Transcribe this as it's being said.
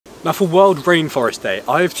Now for World Rainforest Day,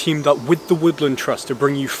 I have teamed up with the Woodland Trust to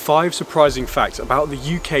bring you 5 surprising facts about the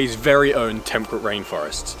UK's very own temperate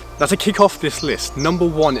rainforests. Now to kick off this list, number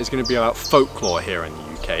 1 is going to be about folklore here in the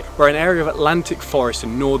UK, where an area of Atlantic forest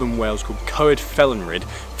in northern Wales called Coed Felenrhyd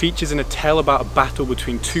features in a tale about a battle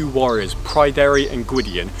between 2 warriors, Pryderi and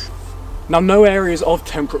Gwydion. Now no areas of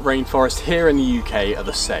temperate rainforest here in the UK are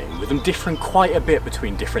the same, with them differing quite a bit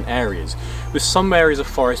between different areas, with some areas of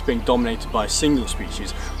forest being dominated by a single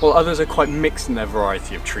species, while others are quite mixed in their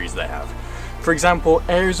variety of trees they have. For example,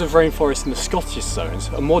 areas of rainforest in the Scottish zones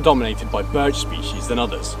are more dominated by birch species than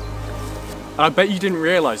others. And I bet you didn't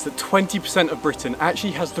realise that 20% of Britain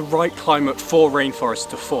actually has the right climate for rainforests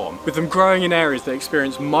to form, with them growing in areas that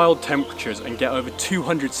experience mild temperatures and get over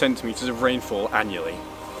 200 centimetres of rainfall annually.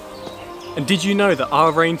 And did you know that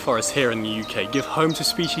our rainforests here in the UK give home to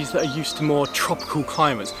species that are used to more tropical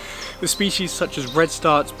climates, with species such as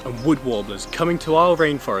redstarts and wood warblers coming to our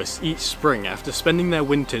rainforests each spring after spending their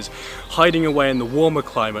winters hiding away in the warmer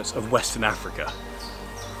climates of Western Africa.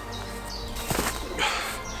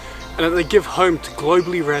 And that they give home to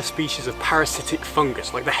globally rare species of parasitic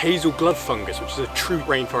fungus, like the Hazel glove fungus, which is a true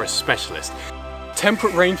rainforest specialist.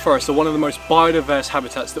 Temperate rainforests are one of the most biodiverse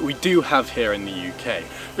habitats that we do have here in the UK.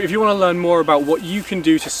 But if you want to learn more about what you can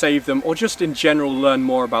do to save them, or just in general learn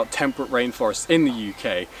more about temperate rainforests in the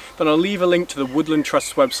UK, then I'll leave a link to the Woodland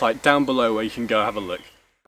Trust's website down below where you can go have a look.